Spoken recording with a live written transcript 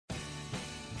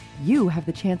you have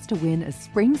the chance to win a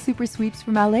Spring Super Sweeps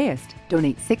from LAist.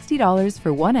 Donate $60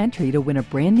 for one entry to win a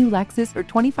brand new Lexus or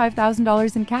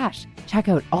 $25,000 in cash. Check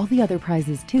out all the other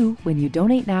prizes too when you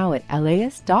donate now at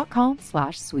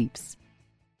laist.com/sweeps.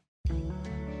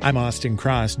 I'm Austin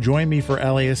Cross. Join me for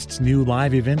LAist's new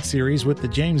live event series with the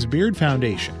James Beard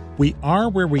Foundation. We Are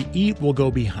Where We Eat will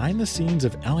go behind the scenes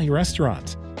of LA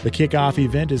restaurants. The kickoff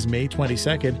event is May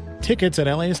 22nd. Tickets at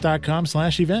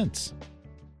laist.com/events.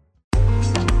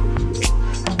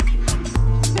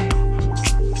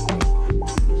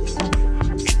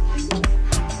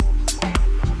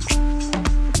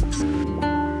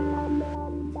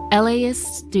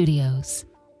 LAist Studios.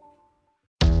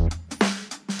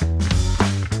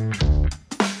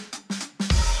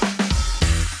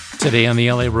 Today on the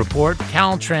LA Report,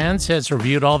 Caltrans has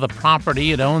reviewed all the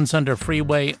property it owns under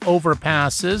freeway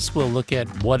overpasses. We'll look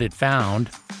at what it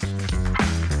found.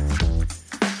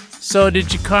 So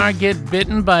did your car get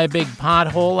bitten by a big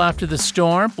pothole after the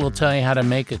storm? We'll tell you how to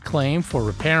make a claim for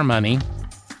repair money.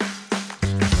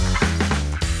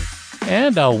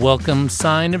 And a welcome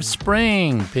sign of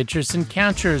spring. Pitchers and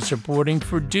catchers reporting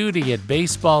for duty at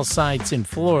baseball sites in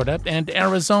Florida and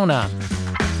Arizona.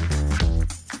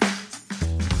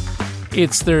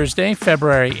 It's Thursday,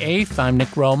 February 8th. I'm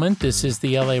Nick Roman. This is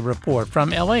the LA Report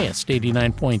from LAist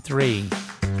 89.3.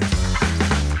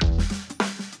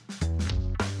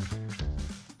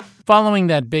 Following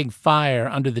that big fire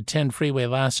under the 10 freeway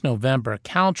last November,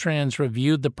 Caltrans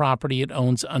reviewed the property it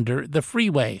owns under the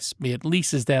Freeways. It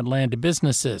leases that land to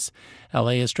businesses.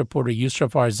 LAist reporter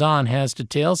Yusuf Arzan has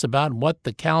details about what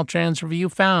the Caltrans review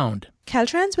found.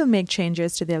 Caltrans will make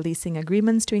changes to their leasing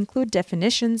agreements to include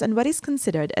definitions and what is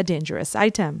considered a dangerous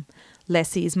item.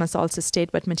 Lessees must also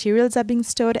state what materials are being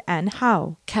stored and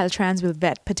how. Caltrans will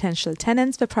vet potential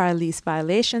tenants for prior lease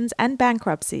violations and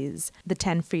bankruptcies. The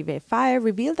 10 freeway fire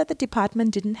revealed that the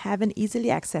department didn't have an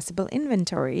easily accessible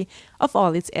inventory of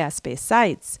all its airspace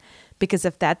sites. Because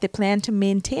of that, they plan to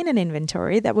maintain an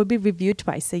inventory that will be reviewed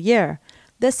twice a year.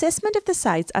 The assessment of the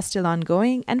sites are still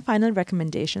ongoing, and final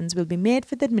recommendations will be made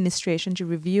for the administration to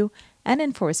review and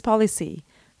enforce policy.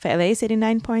 For LAist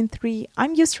 89.3,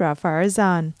 I'm Yusra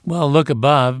Farzan. Well, look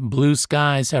above. Blue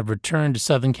skies have returned to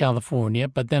Southern California,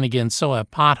 but then again, so have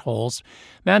potholes.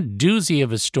 That doozy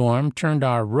of a storm turned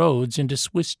our roads into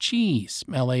Swiss cheese.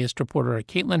 LAist reporter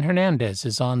Caitlin Hernandez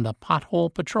is on the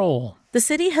pothole patrol. The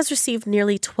city has received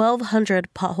nearly 1,200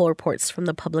 pothole reports from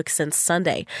the public since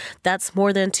Sunday. That's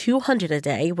more than 200 a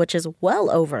day, which is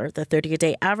well over the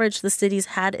 30-a-day average the city's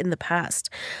had in the past.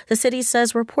 The city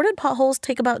says reported potholes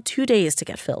take about 2 days to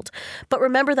get filled. But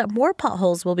remember that more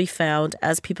potholes will be found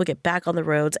as people get back on the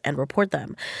roads and report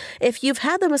them. If you've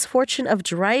had the misfortune of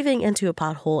driving into a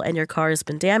pothole and your car has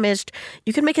been damaged,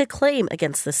 you can make a claim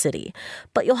against the city.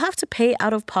 But you'll have to pay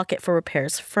out of pocket for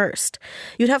repairs first.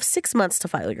 You'd have 6 months to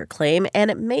file your claim,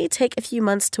 and it may take a few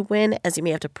months to win, as you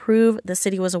may have to prove the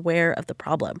city was aware of the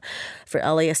problem. For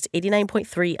LAist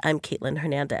 89.3, I'm Caitlin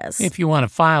Hernandez. If you want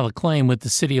to file a claim with the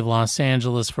City of Los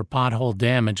Angeles for pothole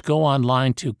damage, go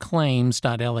online to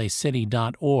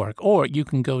claims.lacity.org, or you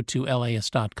can go to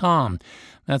laist.com.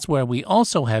 That's where we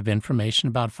also have information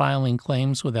about filing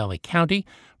claims with LA County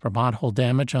for pothole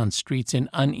damage on streets in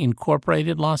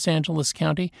unincorporated Los Angeles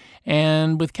County,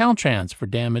 and with Caltrans for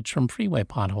damage from freeway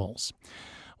potholes.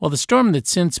 Well, the storm that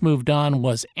since moved on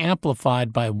was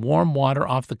amplified by warm water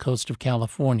off the coast of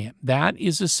California. That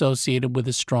is associated with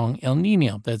a strong El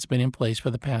Nino that's been in place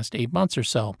for the past 8 months or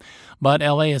so. But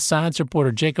LAist science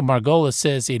reporter Jacob Margolis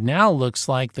says it now looks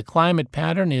like the climate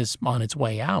pattern is on its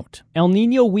way out. El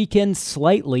Nino weakens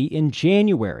slightly in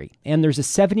January, and there's a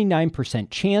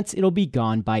 79% chance it'll be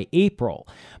gone by April.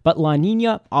 But La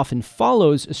Nina often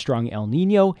follows a strong El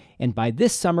Nino, and by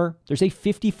this summer, there's a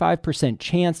 55%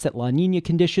 chance that La Nina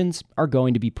conditions are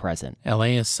going to be present.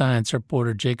 LAist science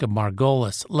reporter Jacob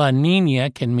Margolis. La Nina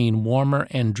can mean warmer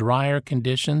and drier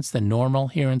conditions than normal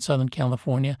here in Southern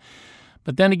California.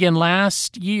 But then again,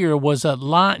 last year was a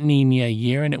La Nina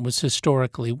year, and it was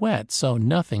historically wet, so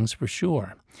nothing's for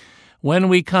sure. When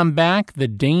we come back, the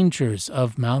dangers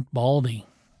of Mount Baldy.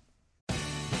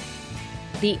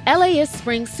 The LAist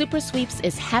Spring Super Sweeps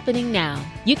is happening now.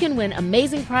 You can win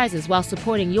amazing prizes while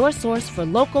supporting your source for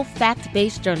local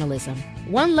fact-based journalism.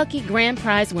 One lucky grand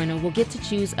prize winner will get to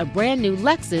choose a brand new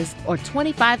Lexus or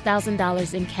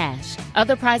 $25,000 in cash.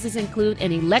 Other prizes include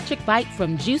an electric bike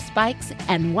from Juice Bikes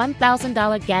and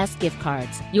 $1,000 gas gift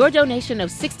cards. Your donation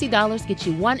of $60 gets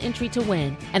you one entry to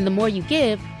win, and the more you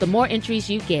give, the more entries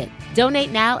you get.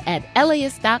 Donate now at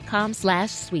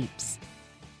laist.com/sweeps.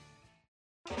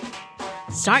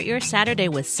 Start your Saturday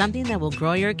with something that will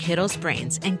grow your kiddos'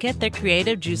 brains and get their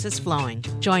creative juices flowing.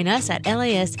 Join us at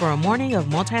LAist for a morning of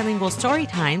multilingual story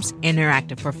times,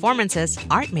 interactive performances,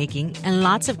 art making, and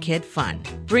lots of kid fun.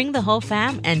 Bring the whole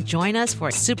fam and join us for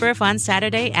a super fun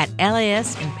Saturday at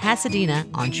LAist in Pasadena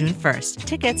on June 1st.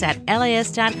 Tickets at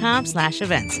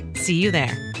laist.com/events. See you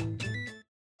there.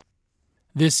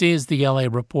 This is the LA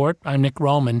Report. I'm Nick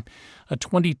Roman. A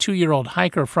 22-year-old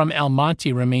hiker from El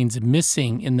Monte remains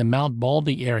missing in the Mount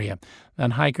Baldy area.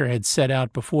 That hiker had set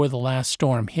out before the last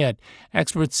storm hit.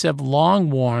 Experts have long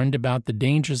warned about the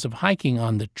dangers of hiking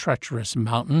on the treacherous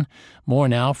mountain. More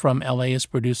now from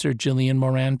LAist producer Jillian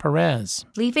Moran-Perez.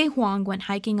 Li-Fei Huang went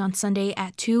hiking on Sunday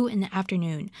at 2 in the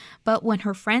afternoon, but when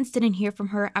her friends didn't hear from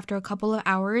her after a couple of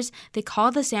hours, they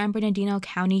called the San Bernardino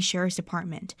County Sheriff's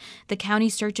Department. The county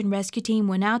search and rescue team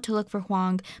went out to look for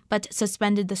Huang, but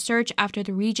suspended the search after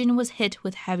the region was hit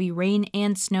with heavy rain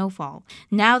and snowfall.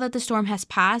 Now that the storm has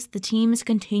passed, the team is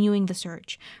continuing the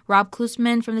search. Rob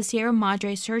Klusman from the Sierra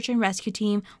Madre Search and Rescue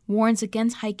Team warns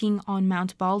against hiking on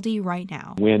Mount Baldy right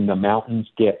now. When the mountains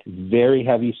get very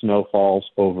heavy snowfalls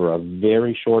over a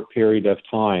very short period of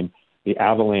time, the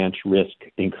avalanche risk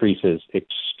increases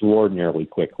extraordinarily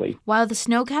quickly. While the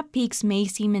snow-capped peaks may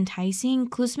seem enticing,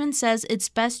 Klusman says it's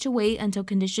best to wait until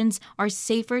conditions are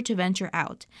safer to venture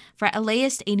out. For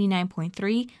LAist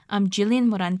 89.3, I'm Jillian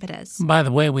Moran-Perez. By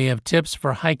the way, we have tips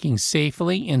for hiking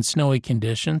safely in snowy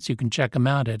conditions. You can check them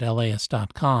out at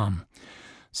laist.com.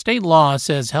 State law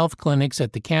says health clinics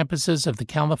at the campuses of the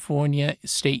California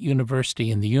State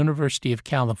University and the University of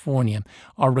California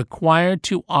are required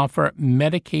to offer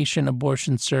medication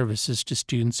abortion services to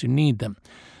students who need them.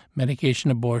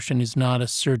 Medication abortion is not a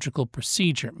surgical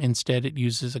procedure. Instead, it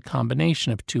uses a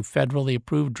combination of two federally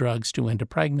approved drugs to end a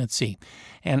pregnancy.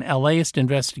 An LAist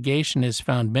investigation has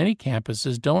found many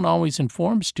campuses don't always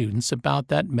inform students about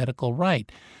that medical right.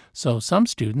 So some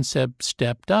students have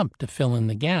stepped up to fill in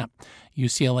the gap.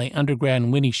 UCLA undergrad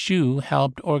Winnie Hsu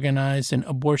helped organize an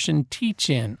abortion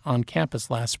teach-in on campus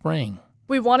last spring.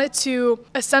 We wanted to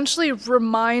essentially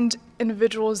remind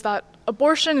individuals that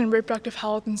abortion and reproductive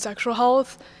health and sexual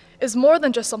health is more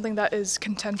than just something that is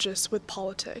contentious with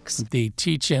politics. The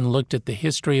teach-in looked at the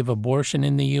history of abortion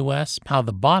in the U.S., how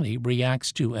the body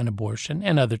reacts to an abortion,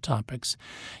 and other topics.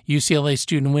 UCLA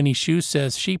student Winnie Hsu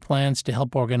says she plans to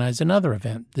help organize another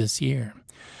event this year.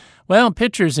 Well,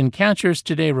 pitchers and catchers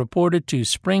today reported to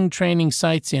spring training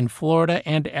sites in Florida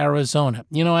and Arizona.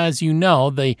 As you know,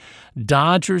 the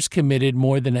Dodgers committed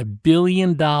more than $1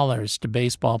 billion to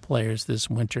baseball players this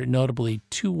winter, notably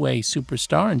two-way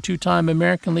superstar and two-time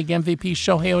American League MVP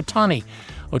Shohei Ohtani.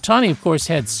 Ohtani, of course,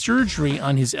 had surgery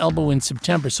on his elbow in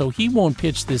September, so he won't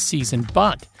pitch this season,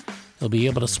 but he'll be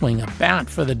able to swing a bat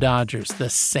for the Dodgers, the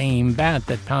same bat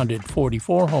that pounded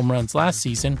 44 home runs last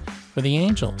season for the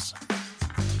Angels.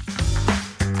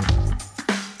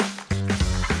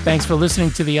 Thanks for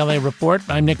listening to the LA Report.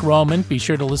 I'm Nick Roman. Be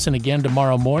sure to listen again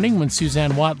tomorrow morning when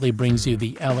Suzanne Watley brings you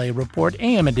the LA Report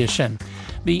AM edition.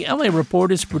 The LA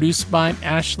Report is produced by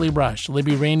Ashley Rush,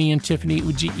 Libby Rainey, and Tiffany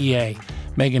Ujiie.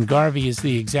 Megan Garvey is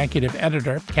the executive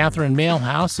editor. Catherine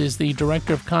Mailhouse is the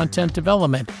director of content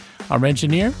development. Our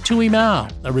engineer, Tui Mao.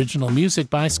 Original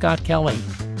music by Scott Kelly.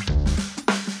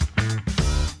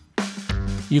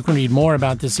 You can read more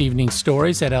about this evening's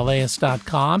stories at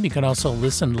laist.com. You can also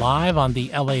listen live on the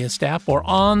LAist app or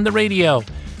on the radio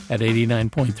at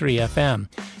 89.3 FM.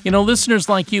 Listeners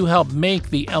like you help make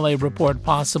the LA Report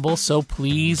possible, so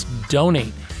please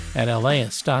donate at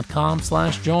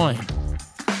laist.com/join.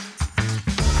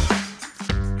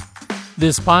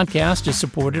 This podcast is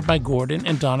supported by Gordon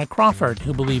and Donna Crawford,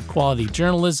 who believe quality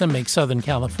journalism makes Southern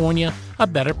California a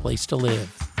better place to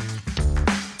live.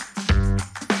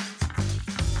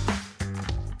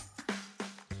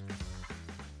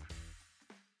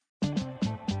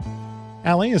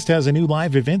 LAist has a new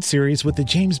live event series with the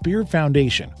James Beard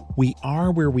Foundation. We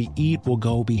Are Where We Eat will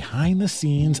go behind the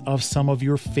scenes of some of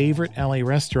your favorite LA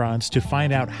restaurants to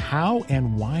find out how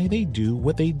and why they do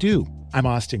what they do. I'm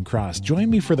Austin Cross.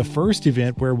 Join me for the first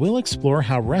event where we'll explore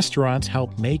how restaurants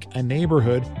help make a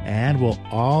neighborhood, and we'll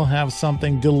all have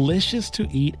something delicious to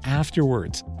eat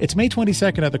afterwards. It's May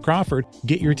 22nd at the Crawford.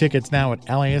 Get your tickets now at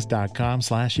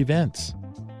laist.com/events.